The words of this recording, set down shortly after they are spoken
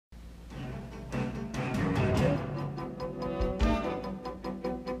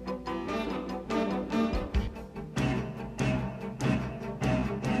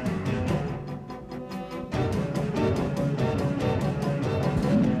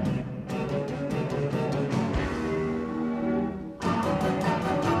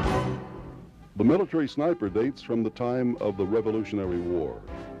The military sniper dates from the time of the Revolutionary War.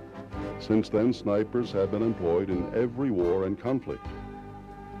 Since then, snipers have been employed in every war and conflict.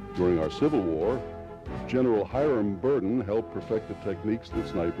 During our Civil War, General Hiram Burden helped perfect the techniques that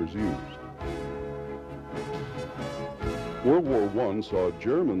snipers used. World War I saw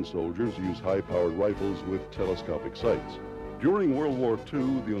German soldiers use high-powered rifles with telescopic sights. During World War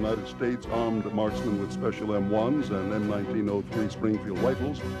II, the United States armed marksmen with special M1s and M1903 Springfield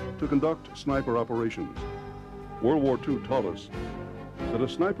rifles to conduct sniper operations. World War II taught us that a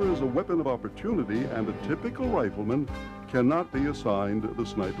sniper is a weapon of opportunity, and a typical rifleman cannot be assigned the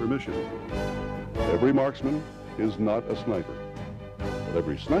sniper mission. Every marksman is not a sniper, but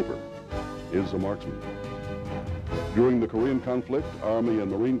every sniper is a marksman. During the Korean conflict, Army and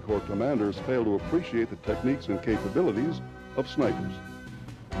Marine Corps commanders failed to appreciate the techniques and capabilities of snipers.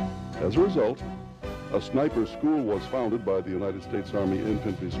 As a result, a sniper school was founded by the United States Army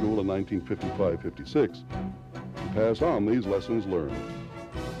Infantry School in 1955-56 to pass on these lessons learned.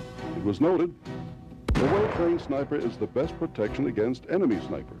 It was noted, a well-trained sniper is the best protection against enemy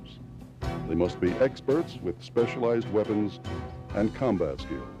snipers. They must be experts with specialized weapons and combat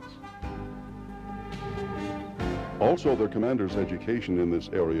skills. Also, their commander's education in this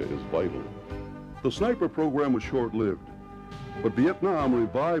area is vital. The sniper program was short-lived, but Vietnam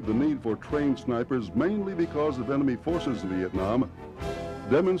revived the need for trained snipers mainly because of enemy forces in Vietnam,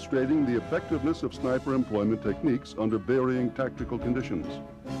 demonstrating the effectiveness of sniper employment techniques under varying tactical conditions.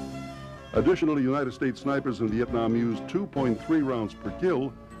 Additionally, United States snipers in Vietnam used 2.3 rounds per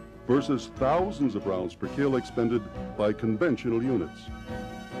kill versus thousands of rounds per kill expended by conventional units.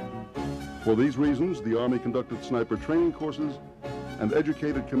 For these reasons, the Army conducted sniper training courses and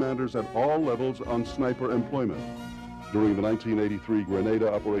educated commanders at all levels on sniper employment. During the 1983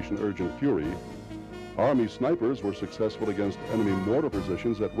 Grenada Operation Urgent Fury, Army snipers were successful against enemy mortar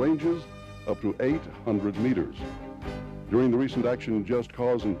positions at ranges up to 800 meters. During the recent action Just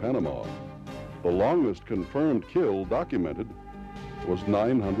Cause in Panama, the longest confirmed kill documented was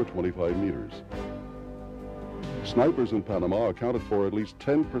 925 meters. Snipers in Panama accounted for at least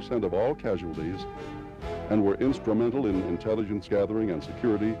 10% of all casualties and were instrumental in intelligence gathering and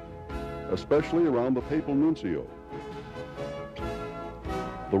security, especially around the Papal Nuncio.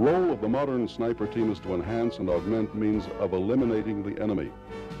 The role of the modern sniper team is to enhance and augment means of eliminating the enemy.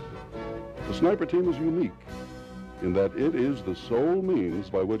 The sniper team is unique in that it is the sole means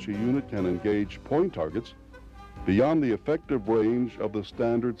by which a unit can engage point targets beyond the effective range of the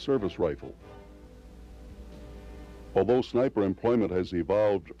standard service rifle. Although sniper employment has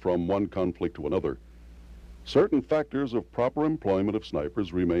evolved from one conflict to another, certain factors of proper employment of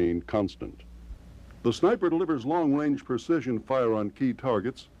snipers remain constant. The sniper delivers long-range precision fire on key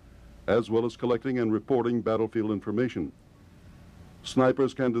targets, as well as collecting and reporting battlefield information.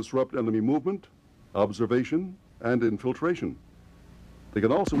 Snipers can disrupt enemy movement, observation, and infiltration. They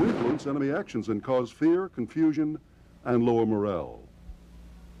can also influence enemy actions and cause fear, confusion, and lower morale.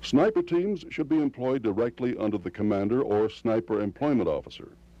 Sniper teams should be employed directly under the commander or sniper employment officer.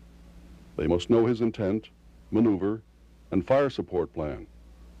 They must know his intent, maneuver, and fire support plan.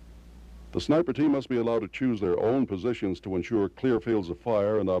 The sniper team must be allowed to choose their own positions to ensure clear fields of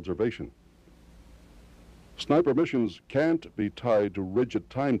fire and observation. Sniper missions can't be tied to rigid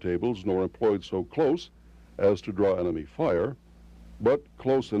timetables nor employed so close as to draw enemy fire, but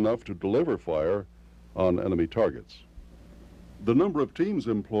close enough to deliver fire on enemy targets. The number of teams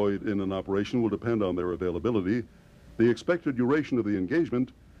employed in an operation will depend on their availability, the expected duration of the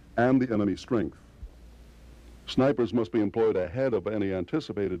engagement, and the enemy strength. Snipers must be employed ahead of any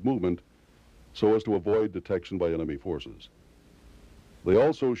anticipated movement so as to avoid detection by enemy forces. They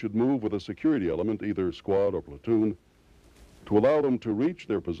also should move with a security element, either squad or platoon, to allow them to reach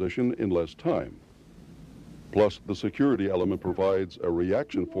their position in less time. Plus, the security element provides a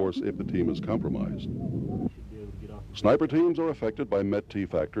reaction force if the team is compromised. Sniper teams are affected by MET-T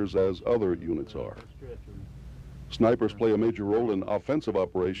factors as other units are. Snipers play a major role in offensive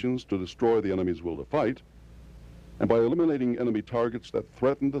operations to destroy the enemy's will to fight, and by eliminating enemy targets that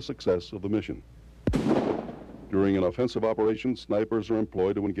threaten the success of the mission. During an offensive operation, snipers are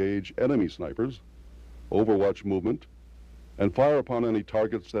employed to engage enemy snipers, overwatch movement, and fire upon any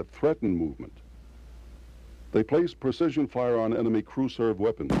targets that threaten movement. They place precision fire on enemy crew-served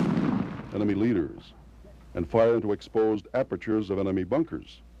weapons, enemy leaders, and fire into exposed apertures of enemy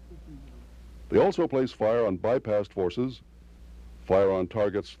bunkers. They also place fire on bypassed forces, fire on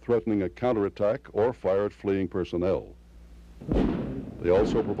targets threatening a counterattack, or fire at fleeing personnel. They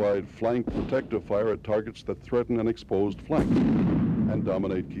also provide flank protective fire at targets that threaten an exposed flank and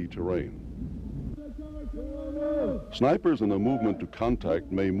dominate key terrain. Snipers in a movement to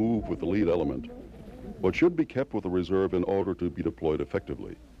contact may move with the lead element, but should be kept with a reserve in order to be deployed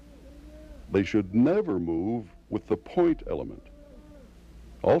effectively. They should never move with the point element.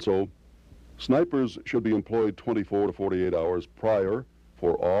 Also, snipers should be employed 24 to 48 hours prior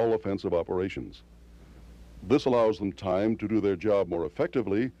for all offensive operations. This allows them time to do their job more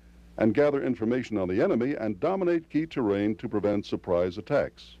effectively and gather information on the enemy and dominate key terrain to prevent surprise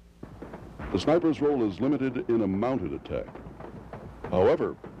attacks. The sniper's role is limited in a mounted attack.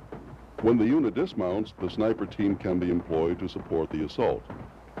 However, when the unit dismounts, the sniper team can be employed to support the assault.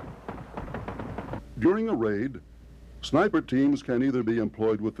 During a raid, sniper teams can either be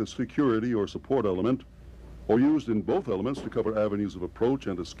employed with the security or support element or used in both elements to cover avenues of approach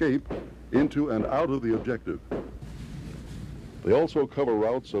and escape into and out of the objective. They also cover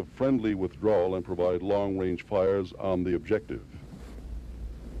routes of friendly withdrawal and provide long-range fires on the objective.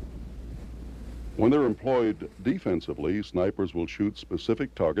 When they're employed defensively, snipers will shoot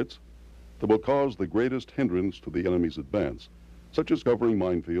specific targets that will cause the greatest hindrance to the enemy's advance, such as covering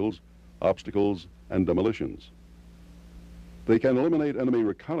minefields, obstacles, and demolitions. They can eliminate enemy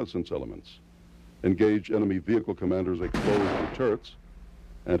reconnaissance elements, engage enemy vehicle commanders exposed to turrets,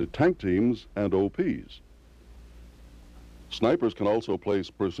 and to tank teams and OPs. Snipers can also place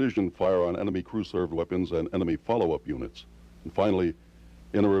precision fire on enemy crew-served weapons and enemy follow-up units. And finally,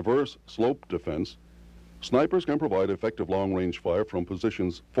 in a reverse slope defense, snipers can provide effective long-range fire from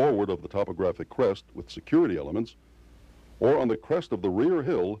positions forward of the topographic crest with security elements, or on the crest of the rear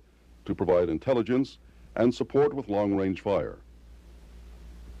hill to provide intelligence and support with long-range fire.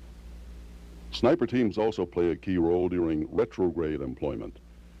 Sniper teams also play a key role during retrograde employment.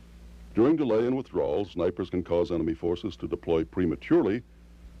 During delay and withdrawal, snipers can cause enemy forces to deploy prematurely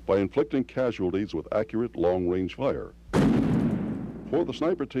by inflicting casualties with accurate long-range fire. For the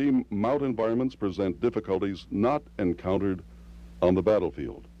sniper team, mount environments present difficulties not encountered on the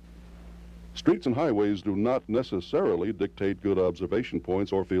battlefield. Streets and highways do not necessarily dictate good observation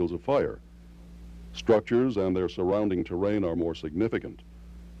points or fields of fire. Structures and their surrounding terrain are more significant.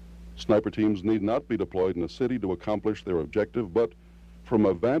 Sniper teams need not be deployed in a city to accomplish their objective, but from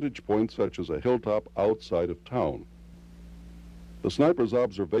a vantage point such as a hilltop outside of town. The sniper's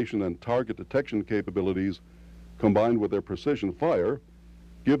observation and target detection capabilities, combined with their precision fire,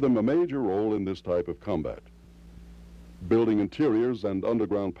 give them a major role in this type of combat. Building interiors and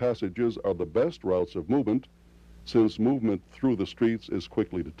underground passages are the best routes of movement, since movement through the streets is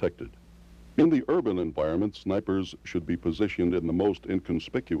quickly detected. In the urban environment, snipers should be positioned in the most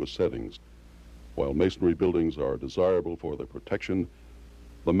inconspicuous settings. While masonry buildings are desirable for their protection,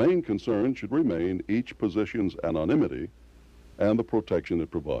 the main concern should remain each position's anonymity and the protection it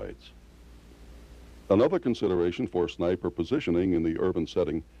provides. Another consideration for sniper positioning in the urban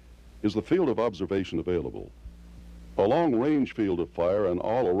setting is the field of observation available. A long-range field of fire and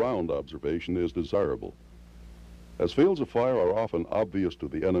all-around observation is desirable. As fields of fire are often obvious to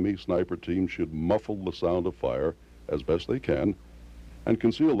the enemy, sniper teams should muffle the sound of fire as best they can and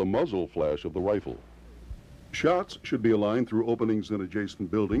conceal the muzzle flash of the rifle. Shots should be aligned through openings in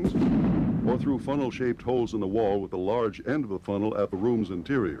adjacent buildings or through funnel-shaped holes in the wall with the large end of the funnel at the room's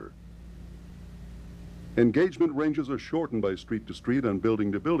interior. Engagement ranges are shortened by street-to-street and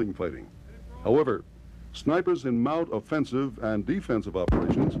building-to-building fighting. However, snipers in mount offensive and defensive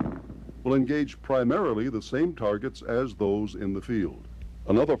operations will engage primarily the same targets as those in the field.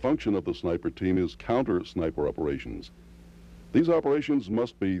 Another function of the sniper team is counter-sniper operations. These operations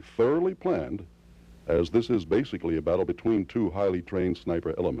must be thoroughly planned, as this is basically a battle between two highly trained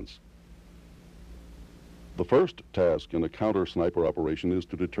sniper elements. The first task in a counter-sniper operation is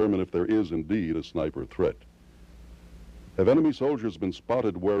to determine if there is indeed a sniper threat. Have enemy soldiers been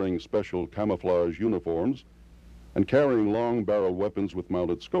spotted wearing special camouflage uniforms and carrying long-barreled weapons with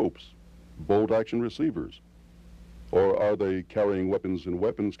mounted scopes, bolt-action receivers? Or are they carrying weapons in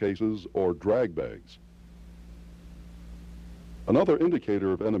weapons cases or drag bags? Another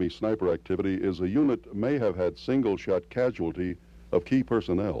indicator of enemy sniper activity is a unit may have had single-shot casualty of key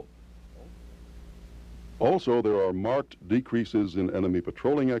personnel. Also, there are marked decreases in enemy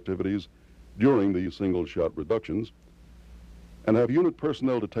patrolling activities during these single-shot reductions, and have unit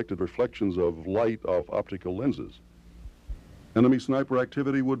personnel detected reflections of light off optical lenses. Enemy sniper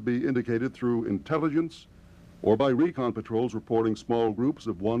activity would be indicated through intelligence or by recon patrols reporting small groups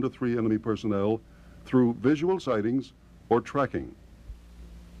of 1 to 3 enemy personnel through visual sightings or tracking.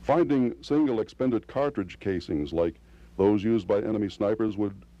 Finding single expended cartridge casings like those used by enemy snipers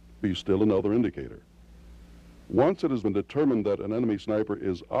would be still another indicator. Once it has been determined that an enemy sniper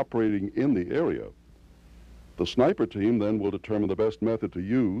is operating in the area, the sniper team then will determine the best method to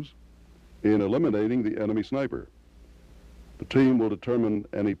use in eliminating the enemy sniper. The team will determine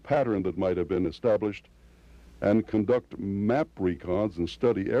any pattern that might have been established and conduct map recons and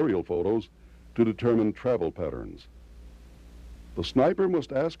study aerial photos to determine travel patterns. The sniper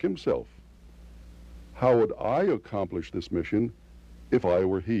must ask himself, how would I accomplish this mission if I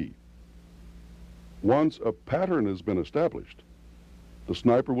were he? Once a pattern has been established, the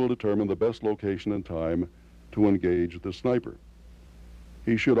sniper will determine the best location and time to engage the sniper.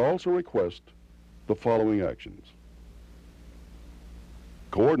 He should also request the following actions: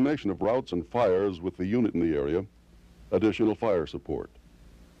 coordination of routes and fires with the unit in the area, additional fire support,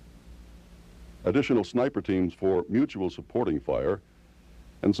 additional sniper teams for mutual supporting fire,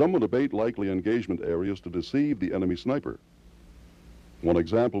 and some will debate likely engagement areas to deceive the enemy sniper. One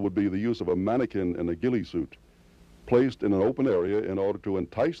example would be the use of a mannequin in a ghillie suit placed in an open area in order to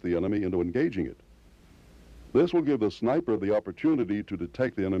entice the enemy into engaging it. This will give the sniper the opportunity to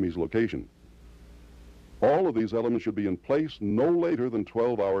detect the enemy's location. All of these elements should be in place no later than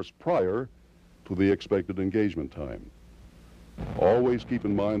 12 hours prior to the expected engagement time. Always keep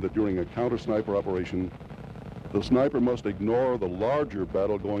in mind that during a counter-sniper operation, the sniper must ignore the larger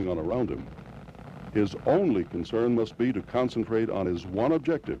battle going on around him. His only concern must be to concentrate on his one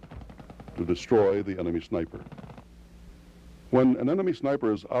objective, to destroy the enemy sniper. When an enemy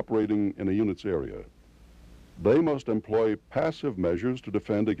sniper is operating in a unit's area, they must employ passive measures to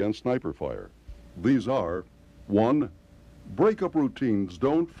defend against sniper fire. These are: 1. Breakup routines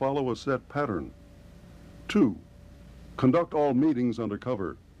don't follow a set pattern. 2. Conduct all meetings under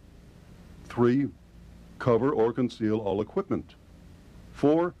cover. 3. Cover or conceal all equipment.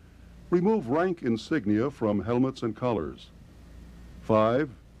 4. Remove rank insignia from helmets and collars. 5.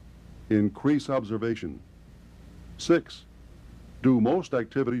 Increase observation. 6. Do most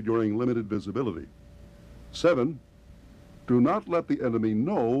activity during limited visibility. 7. Do not let the enemy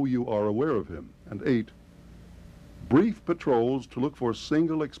know you are aware of him. And 8. Brief patrols to look for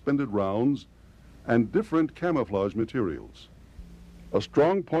single expended rounds and different camouflage materials. A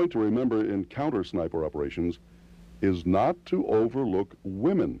strong point to remember in counter-sniper operations is not to overlook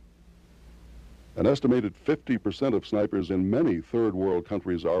women. An estimated 50% of snipers in many third world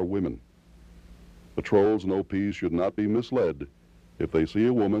countries are women. Patrols and OPs should not be misled if they see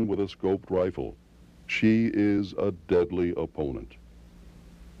a woman with a scoped rifle. She is a deadly opponent.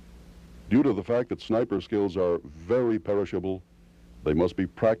 Due to the fact that sniper skills are very perishable, they must be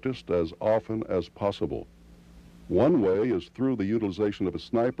practiced as often as possible. One way is through the utilization of a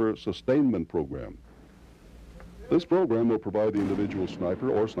sniper sustainment program. This program will provide the individual sniper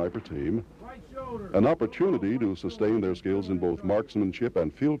or sniper team an opportunity to sustain their skills in both marksmanship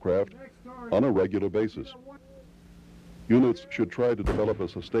and fieldcraft on a regular basis. Units should try to develop a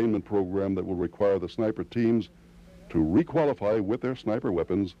sustainment program that will require the sniper teams to requalify with their sniper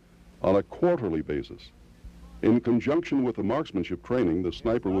weapons on a quarterly basis. In conjunction with the marksmanship training, the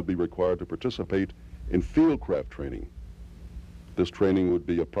sniper would be required to participate in fieldcraft training. This training would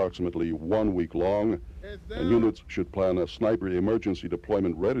be approximately 1 week long, and units should plan a sniper emergency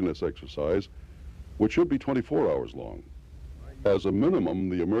deployment readiness exercise, which should be 24 hours long. As a minimum,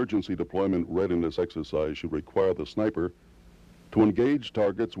 the emergency deployment readiness exercise should require the sniper to engage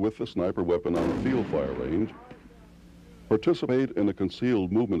targets with the sniper weapon on a field fire range, participate in a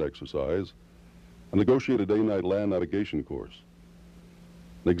concealed movement exercise, and negotiate a day-night land navigation course.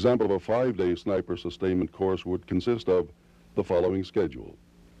 An example of a 5-day sniper sustainment course would consist of the following schedule.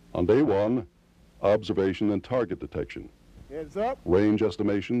 On day 1, observation and target detection. Heads up. Range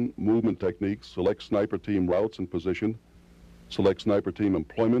estimation, movement techniques, select sniper team routes and position, select sniper team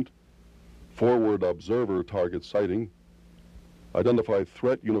employment, forward observer target sighting, identify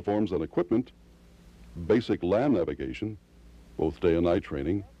threat uniforms and equipment, basic land navigation, both day and night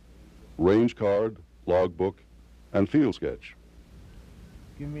training, range card, logbook, and field sketch.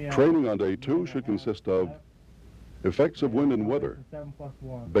 Training on day 2 should consist of effects of wind and weather,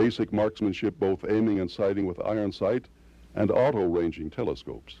 basic marksmanship, both aiming and sighting with iron sight and auto-ranging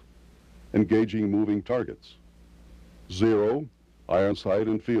telescopes, engaging moving targets, 0, iron sight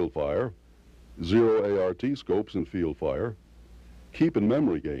and field fire, 0 ART scopes and field fire, keep and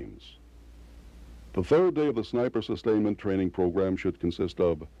memory games. The 3rd day of the sniper sustainment training program should consist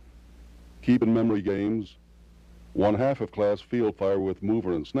of keep and memory games, 1/2 of class field fire with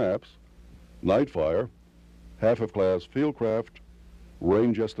mover and snaps, night fire, 1/2 of class fieldcraft,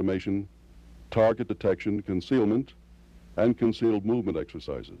 range estimation, target detection, concealment, and concealed movement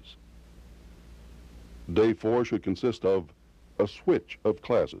exercises. Day 4 should consist of a switch of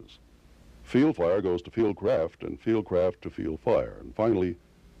classes. Field fire goes to fieldcraft and fieldcraft to field fire. And finally,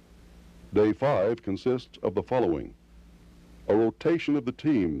 day 5 consists of the following: a rotation of the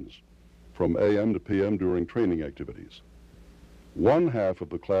teams from AM to PM during training activities. One half of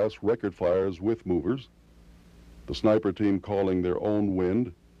the class record fires with movers, the sniper team calling their own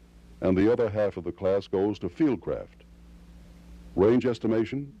wind, and the other half of the class goes to fieldcraft, range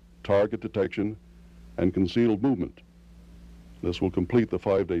estimation, target detection, and concealed movement. This will complete the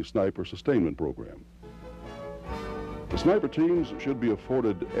 5-day sniper sustainment program. The sniper teams should be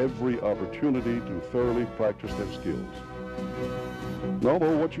afforded every opportunity to thoroughly practice their skills. And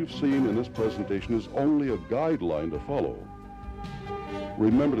although what you've seen in this presentation is only a guideline to follow,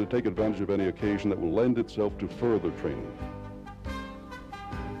 remember to take advantage of any occasion that will lend itself to further training.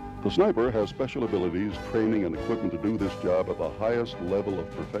 The sniper has special abilities, training, and equipment to do this job at the highest level of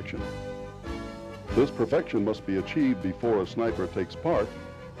perfection. This perfection must be achieved before a sniper takes part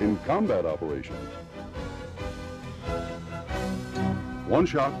in combat operations. One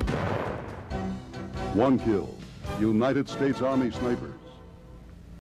shot, one kill. United States Army snipers.